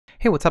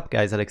Hey, what's up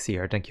guys, Alex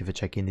here. Thank you for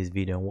checking this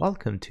video and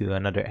welcome to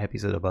another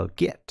episode about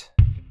Git.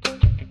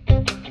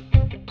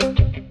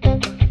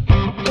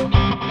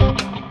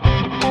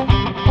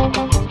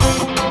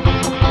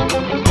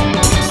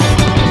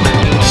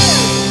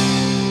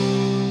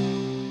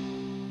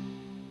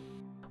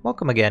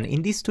 Welcome again.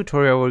 In this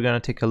tutorial we're going to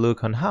take a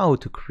look on how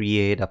to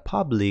create a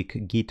public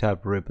GitHub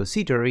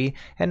repository,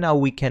 and now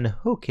we can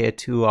hook it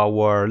to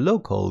our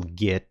local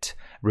Git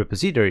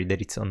repository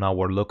that it's on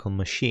our local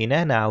machine,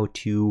 and how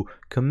to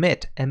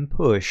commit and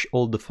push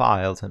all the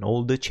files and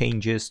all the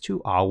changes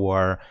to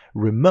our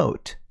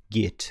remote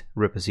Git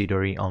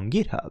repository on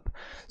GitHub.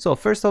 So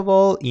first of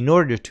all, in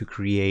order to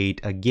create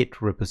a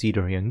Git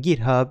repository on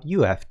GitHub,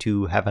 you have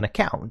to have an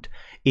account.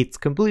 It's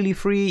completely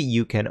free,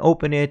 you can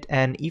open it,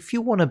 and if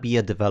you want to be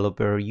a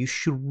developer, you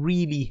should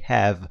really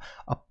have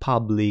a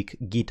public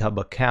GitHub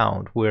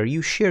account where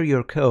you share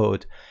your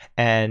code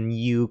and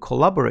you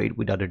collaborate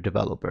with other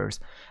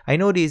developers. I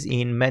noticed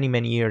in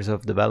many years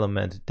of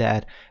development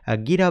that a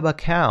GitHub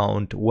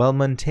account well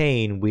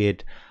maintained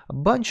with a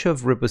bunch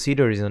of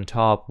repositories on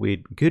top with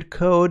good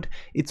code,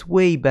 it's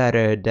way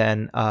better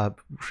than a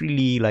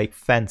really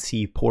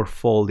fancy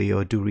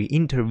portfolio during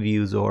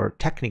interviews or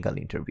technical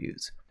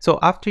interviews. So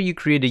after you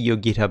created your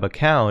GitHub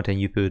account and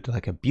you put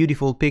a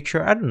beautiful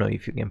picture, I don't know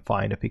if you can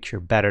find a picture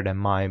better than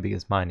mine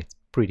because mine is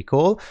pretty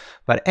cool,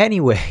 but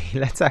anyway,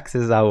 let's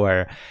access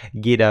our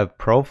GitHub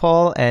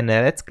profile and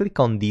let's click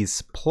on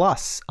this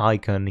plus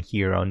icon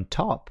here on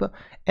top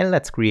and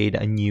let's create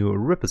a new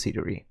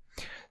repository.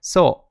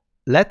 So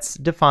let's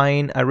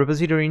define a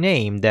repository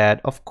name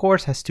that of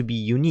course has to be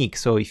unique.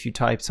 So if you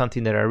type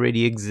something that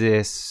already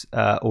exists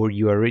or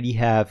you already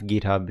have,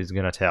 GitHub is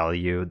gonna tell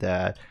you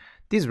that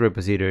this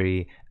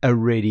repository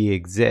already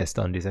exists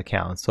on this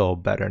account, so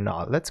better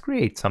not. Let's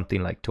create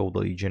something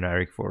totally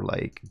generic for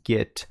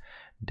git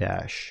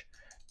dash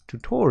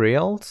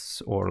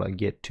tutorials or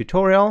git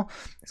tutorial.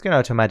 It's gonna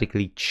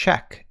automatically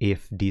check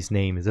if this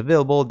name is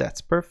available. That's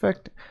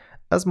perfect.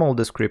 A small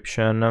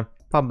description: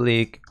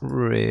 public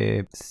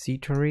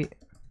repository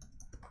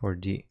for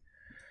the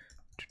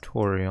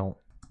tutorial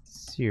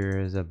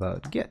series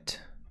about Git.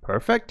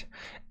 Perfect.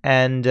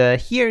 And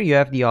here you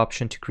have the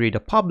option to create a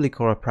public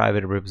or a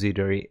private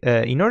repository.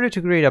 In order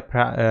to create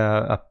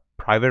a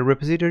private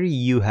repository,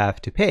 you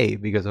have to pay,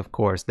 because of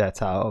course that's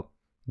how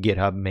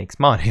GitHub makes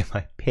money,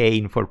 by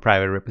paying for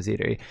private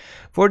repository.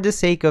 For the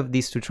sake of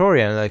this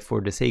tutorial,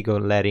 for the sake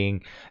of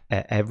letting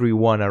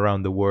everyone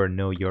around the world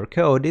know your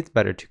code, it's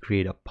better to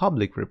create a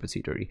public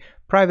repository.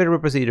 Private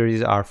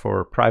repositories are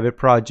for private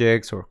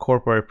projects or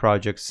corporate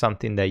projects,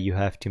 something that you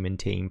have to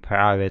maintain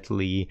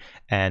privately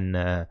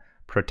and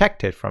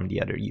protected from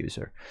the other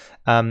user.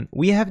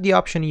 We have the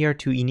option here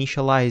to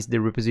initialize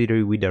the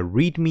repository with a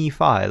readme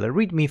file. A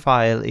readme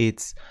file,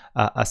 it's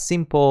a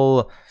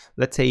simple,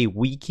 let's say,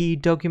 wiki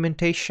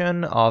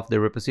documentation of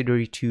the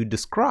repository to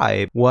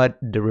describe what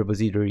the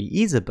repository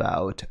is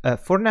about.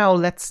 For now,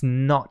 let's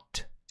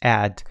not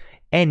add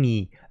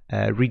any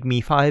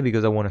readme file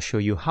because I want to show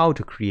you how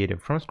to create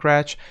it from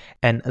scratch.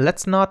 And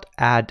let's not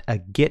add a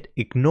git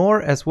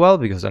ignore as well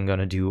because I'm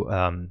gonna do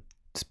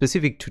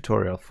specific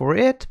tutorial for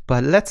it,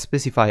 but let's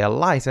specify a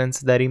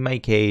license that in my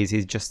case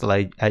is just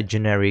like a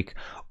generic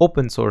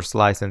open source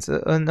license.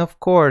 And of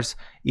course,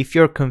 if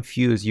you're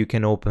confused, you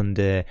can open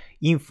the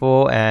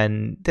info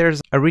and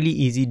there's a really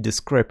easy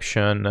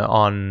description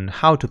on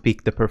how to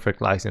pick the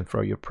perfect license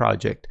for your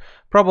project.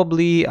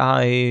 Probably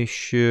I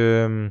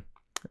should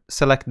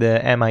select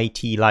the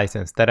MIT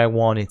license that I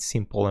want. It's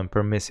simple and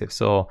permissive,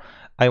 so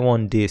I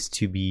want this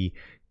to be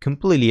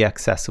completely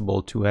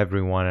accessible to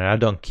everyone, and I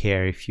don't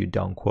care if you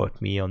don't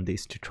quote me on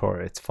this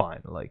tutorial, it's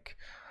fine.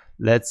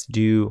 Let's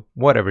do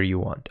whatever you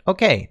want.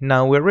 Okay,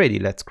 now we're ready.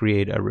 Let's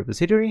create a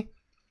repository.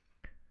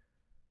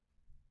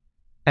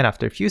 And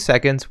after a few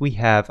seconds, we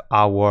have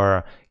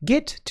our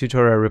Git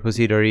tutorial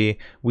repository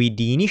with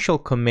the initial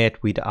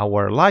commit with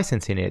our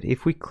license in it.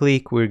 If we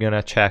click, we're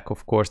gonna check,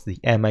 of course, the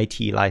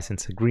MIT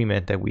license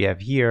agreement that we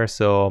have here.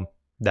 So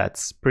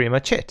that's pretty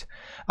much it.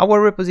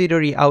 Our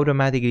repository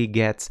automatically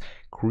gets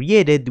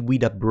created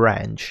with a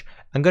branch.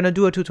 I'm gonna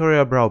do a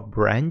tutorial about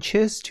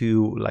branches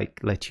to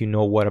let you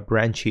know what a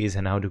branch is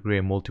and how to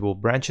create multiple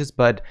branches,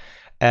 but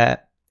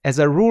as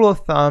a rule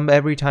of thumb,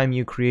 every time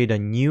you create a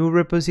new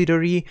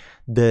repository,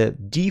 the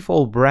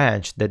default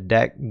branch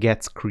that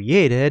gets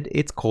created,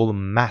 it's called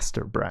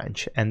master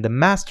branch. And the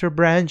master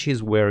branch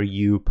is where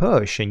you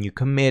push and you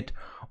commit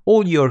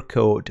all your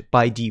code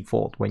by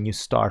default when you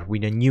start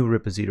with a new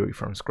repository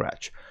from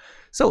scratch.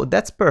 So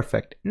that's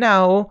perfect.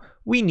 Now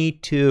we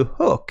need to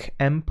hook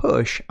and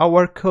push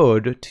our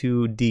code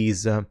to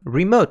this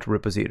remote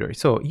repository.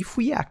 So if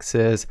we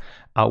access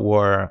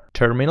our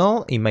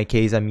terminal, in my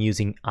case I'm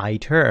using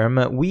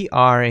iterm, we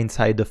are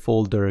inside the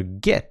folder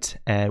git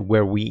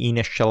where we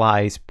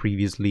initialize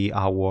previously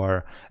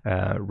our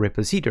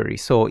repository.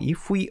 So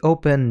if we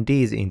open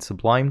this in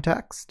Sublime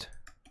Text,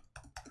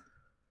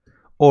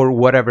 or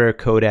whatever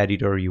code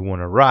editor you want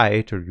to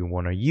write or you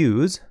want to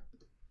use,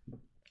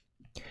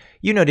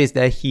 You notice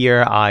that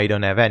here I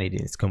don't have anything,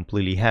 it's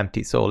completely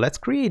empty. So let's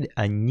create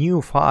a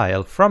new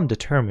file from the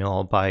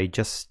terminal by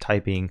just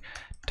typing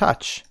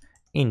touch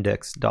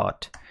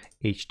index.html,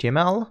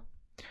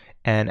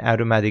 and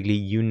automatically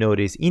you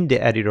notice in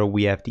the editor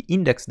we have the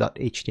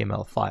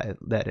index.html file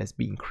that has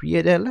been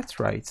created. Let's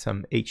write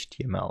some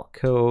HTML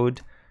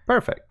code.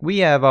 Perfect. We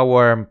have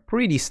our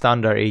pretty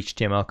standard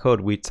HTML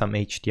code with some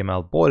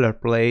HTML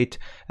boilerplate.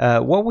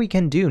 What we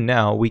can do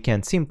now, we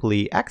can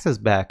simply access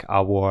back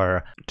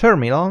our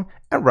terminal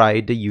and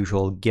write the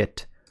usual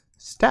git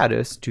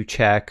status to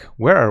check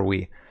where are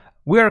we.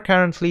 We are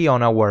currently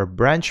on our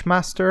branch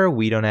master.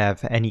 We don't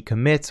have any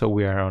commit, so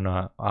we are on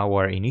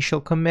our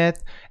initial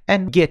commit,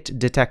 and Git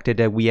detected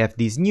that we have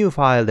this new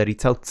file that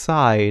it's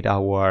outside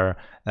our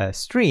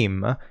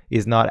stream,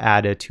 is not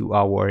added to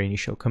our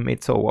initial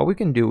commit. So what we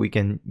can do, we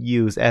can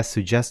use as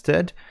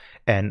suggested,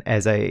 and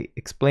as I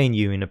explained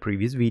you in a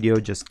previous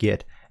video, just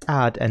git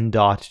add and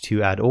dot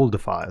to add all the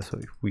files. So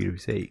if we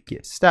say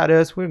git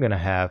status, we're gonna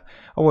have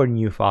our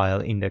new file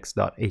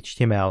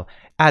index.html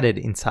added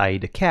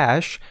inside the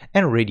cache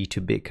and ready to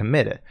be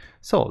committed.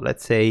 So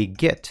let's say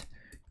git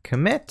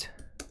commit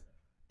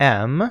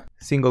m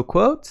single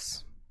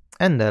quotes,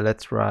 and then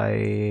let's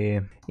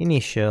write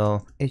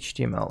initial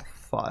HTML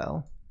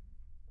file.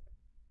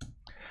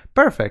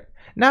 Perfect.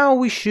 Now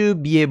we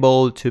should be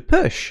able to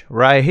push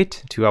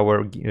right to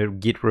our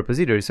Git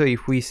repository. So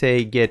if we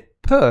say git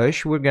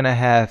push, we're gonna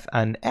have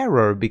an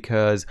error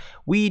because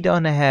we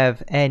don't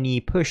have any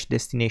push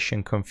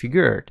destination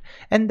configured,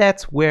 and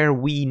that's where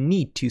we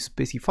need to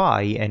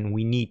specify and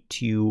we need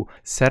to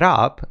set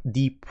up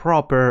the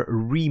proper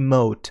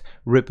remote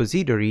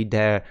repository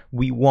that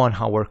we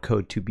want our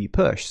code to be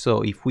pushed.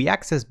 So if we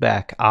access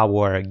back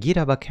our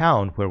GitHub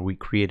account where we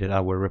created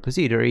our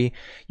repository,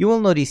 you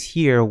will notice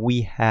here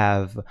we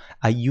have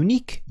a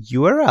unique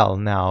URL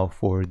now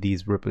for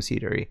this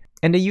repository.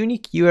 And the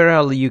unique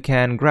URL, you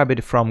can grab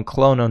it from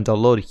clone on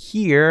download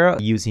here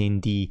using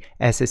the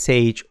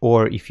SSH,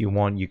 or if you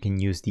want, you can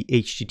use the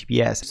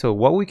HTTPS. So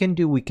what we can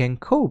do, we can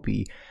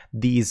copy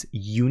this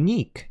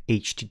unique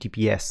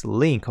HTTPS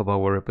link of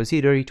our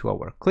repository to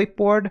our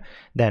clipboard,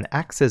 then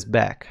access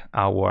back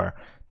our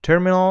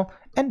terminal,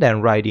 and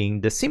then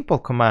writing the simple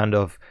command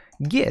of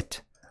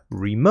git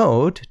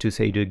remote to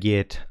say to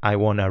Git, I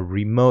want a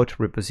remote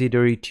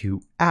repository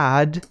to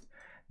add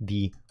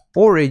the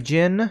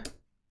origin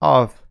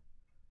of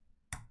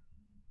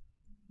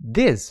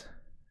this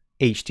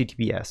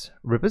HTTPS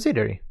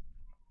repository,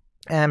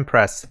 and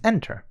press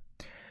enter.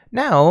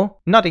 Now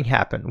nothing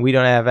happened, we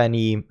don't have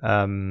any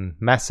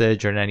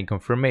message or any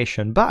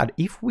confirmation, but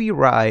if we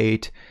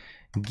write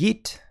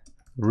git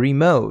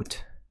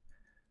remote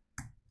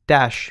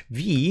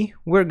 -v,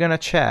 we're gonna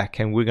check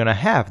and we're gonna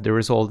have the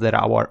result that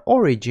our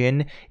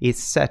origin is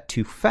set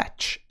to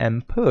fetch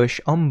and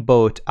push on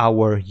both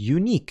our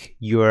unique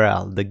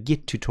URL, the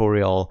Git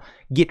tutorial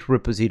Git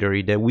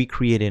repository that we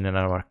created in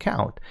our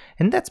account,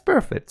 and that's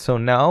perfect. So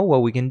now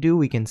what we can do,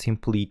 we can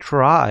simply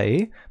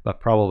try, but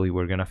probably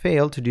we're gonna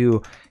fail, to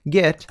do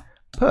git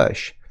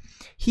push.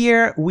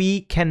 Here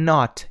we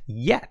cannot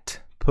yet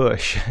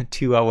push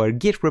to our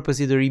Git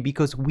repository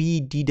because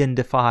we didn't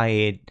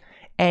define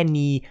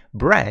any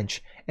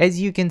branch. As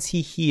you can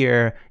see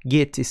here,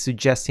 Git is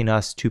suggesting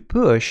us to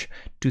push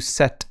to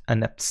set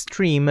an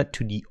upstream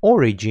to the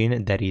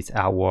origin, that is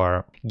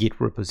our Git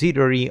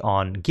repository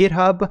on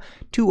GitHub,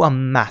 to a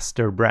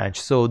master branch.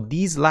 So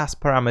this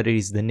last parameter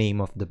is the name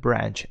of the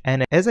branch.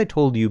 And as I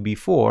told you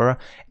before,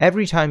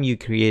 every time you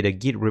create a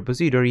Git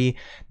repository,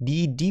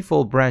 the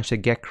default branch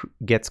that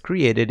gets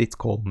created, it's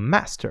called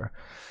master.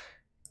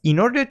 In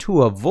order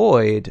to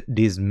avoid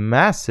this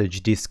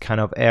message, this kind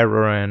of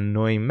error and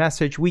annoying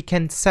message, we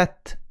can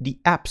set the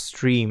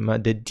upstream,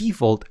 the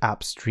default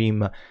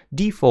upstream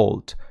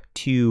default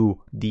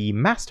to the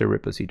master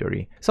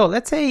repository. So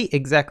let's say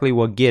exactly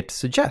what Git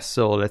suggests.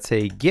 So let's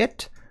say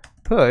git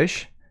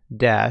push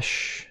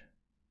dash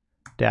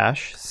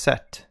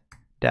set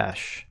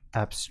dash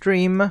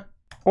upstream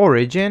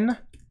origin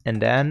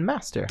and then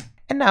master.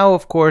 And now,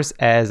 of course,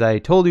 as I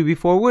told you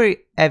before, we're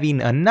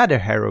having another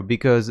error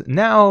because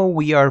now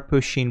we are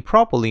pushing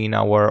properly in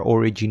our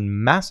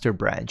origin master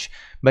branch.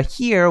 But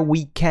here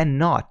we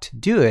cannot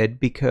do it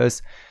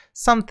because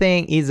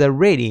something is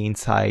already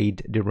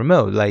inside the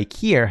remote. Like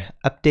here,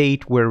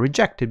 update were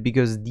rejected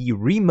because the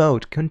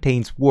remote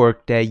contains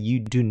work that you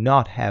do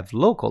not have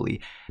locally.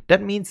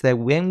 That means that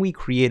when we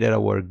created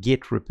our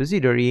Git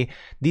repository,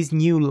 this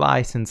new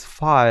license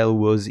file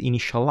was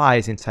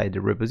initialized inside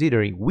the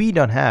repository. We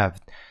don't have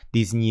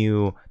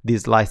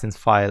this license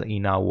file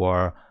in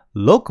our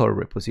local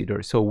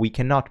repository, so we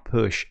cannot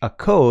push a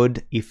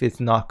code if it's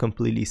not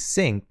completely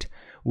synced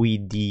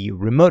with the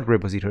remote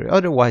repository.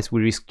 Otherwise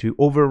we risk to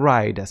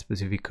override a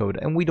specific code,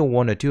 and we don't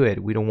want to do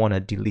it. We don't want to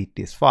delete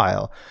this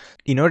file.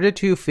 In order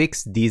to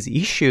fix this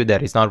issue,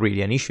 that is not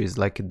really an issue, it's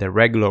like the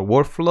regular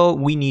workflow,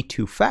 we need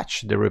to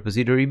fetch the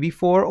repository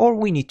before, or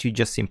we need to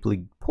just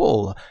simply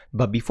pull.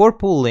 But before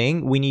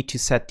pulling, we need to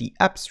set the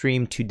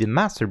upstream to the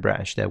master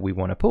branch that we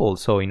want to pull.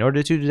 So in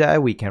order to do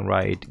that, we can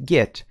write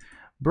git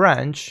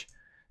branch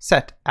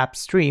set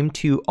upstream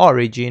to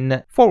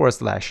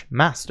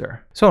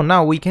origin/master. So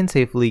now we can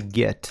safely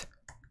git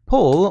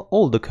pull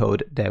all the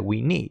code that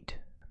we need.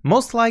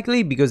 Most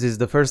likely, because it's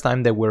the first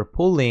time that we're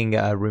pulling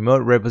a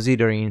remote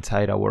repository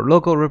inside our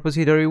local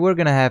repository, we're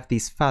gonna have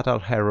this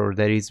fatal error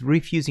that is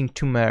refusing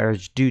to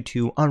merge due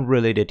to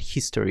unrelated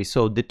history.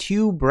 So the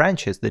two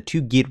branches, the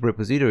two Git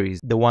repositories,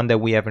 the one that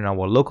we have in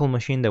our local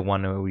machine, the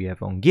one that we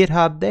have on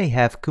GitHub, they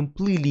have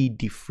completely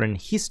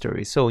different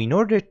history. So in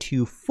order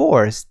to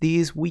force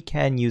these, we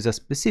can use a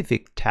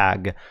specific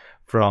tag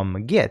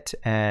from Git,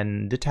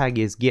 and the tag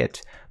is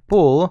git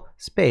pull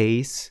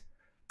space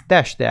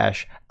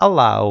 --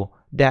 allow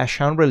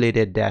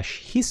 -unrelated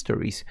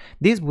 -histories.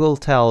 This will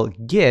tell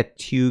Git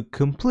to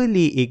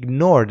completely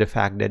ignore the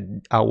fact that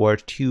our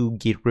two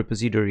Git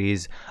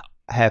repositories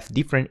have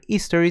different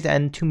histories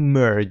and to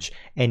merge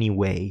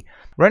anyway.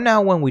 Right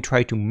now, when we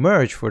try to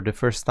merge for the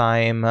first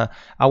time,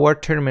 our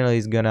terminal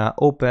is gonna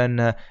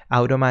open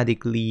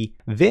automatically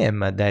Vim,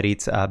 that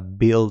it's a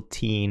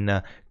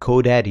built-in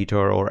code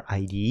editor or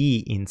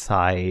IDE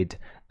inside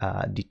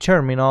the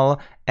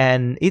terminal,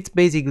 and it's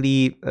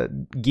basically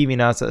giving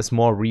us a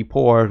small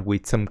report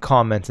with some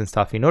comments and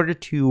stuff. In order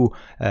to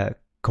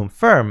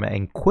confirm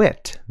and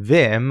quit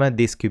Vim,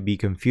 this could be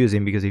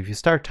confusing, because if you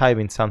start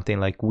typing something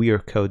like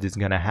weird code is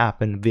gonna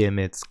happen, Vim,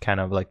 it's kind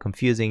of like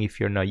confusing if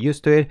you're not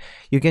used to it.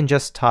 You can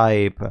just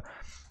type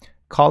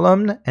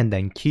column and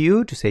then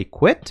Q to say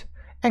quit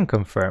and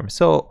confirm.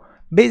 So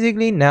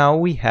basically now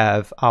we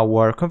have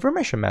our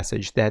confirmation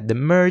message that the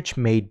merge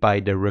made by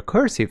the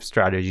recursive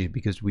strategy,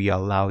 because we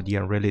allow the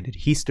unrelated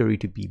history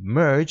to be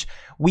merged,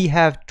 we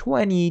have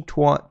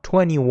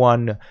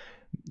 21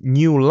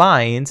 new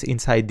lines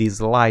inside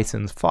this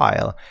license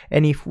file.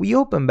 And if we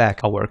open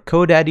back our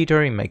code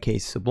editor, in my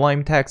case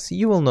Sublime Text,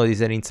 you will notice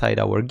that inside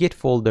our Git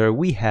folder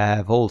we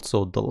have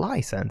also the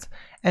license.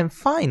 And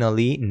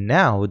finally,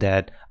 now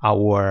that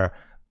our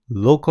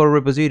local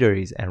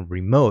repositories and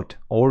remote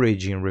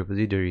origin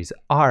repositories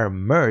are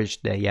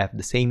merged, they have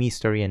the same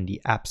history and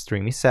the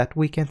upstream is set,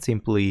 we can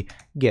simply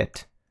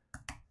git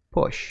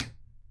push.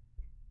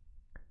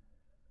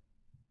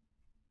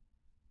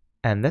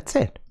 And that's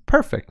it.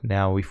 Perfect.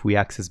 Now if we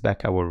access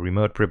back our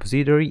remote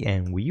repository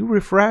and we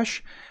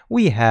refresh,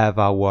 we have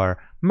our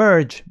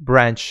merge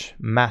branch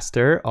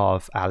master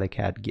of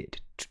Alicat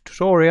Git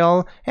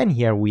tutorial, and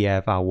here we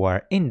have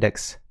our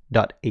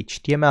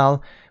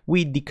index.html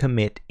with the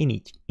commit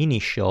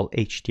initial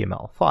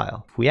HTML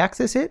file. If we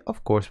access it,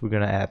 of course, we're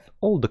gonna have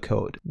all the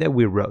code that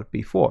we wrote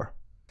before.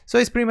 So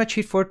it's pretty much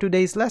it for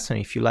today's lesson.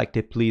 If you liked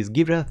it, please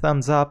give it a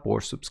thumbs up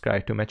or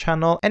subscribe to my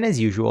channel. And as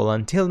usual,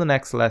 until the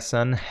next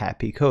lesson,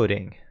 happy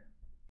coding!